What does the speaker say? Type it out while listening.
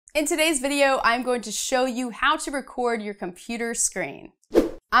In today's video, I'm going to show you how to record your computer screen.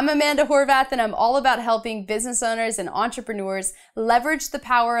 I'm Amanda Horvath, and I'm all about helping business owners and entrepreneurs leverage the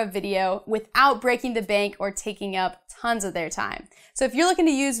power of video without breaking the bank or taking up tons of their time. So if you're looking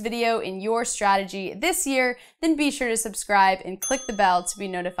to use video in your strategy this year, then be sure to subscribe and click the bell to be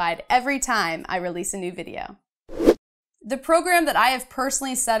notified every time I release a new video. The program that I have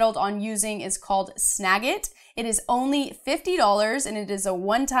personally settled on using is called Snagit. It is only $50 and it is a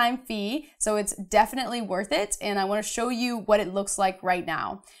one-time fee, so it's definitely worth it, and I want to show you what it looks like right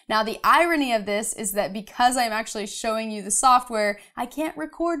now. Now, the irony of this is that because I'm actually showing you the software, I can't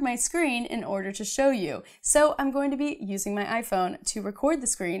record my screen in order to show you. So I'm going to be using my iPhone to record the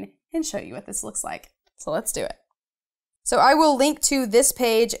screen and show you what this looks like. So let's do it. So I will link to this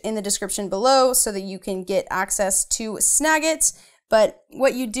page in the description below so that you can get access to Snagit. But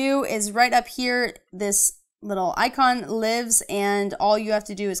what you do is right up here, this little icon lives, and all you have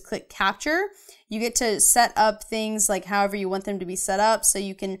to do is click capture. You get to set up things like however you want them to be set up. So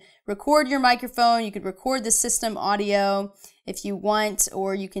you can record your microphone, you could record the system audio if you want,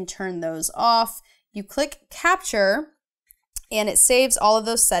 or you can turn those off. You click capture and it saves all of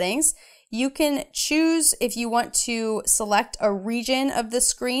those settings. You can choose if you want to select a region of the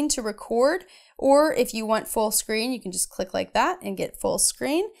screen to record, or if you want full screen, you can just click like that and get full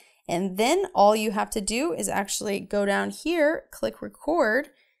screen. And then all you have to do is actually go down here, click record,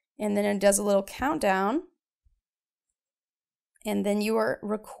 and then it does a little countdown. And then you are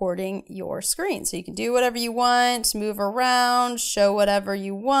recording your screen. So you can do whatever you want, move around, show whatever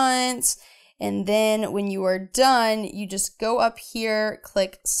you want. And then when you are done, you just go up here,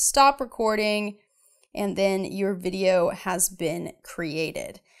 click stop recording, and then your video has been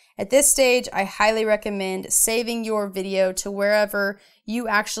created. At this stage, I highly recommend saving your video to wherever you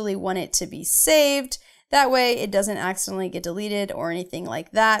actually want it to be saved. That way it doesn't accidentally get deleted or anything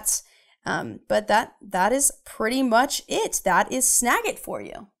like that. But that is pretty much it. That is Snagit for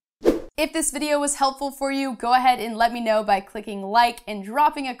you. If this video was helpful for you, go ahead and let me know by clicking like and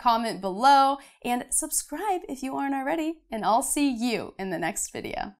dropping a comment below, and subscribe if you aren't already, and I'll see you in the next video.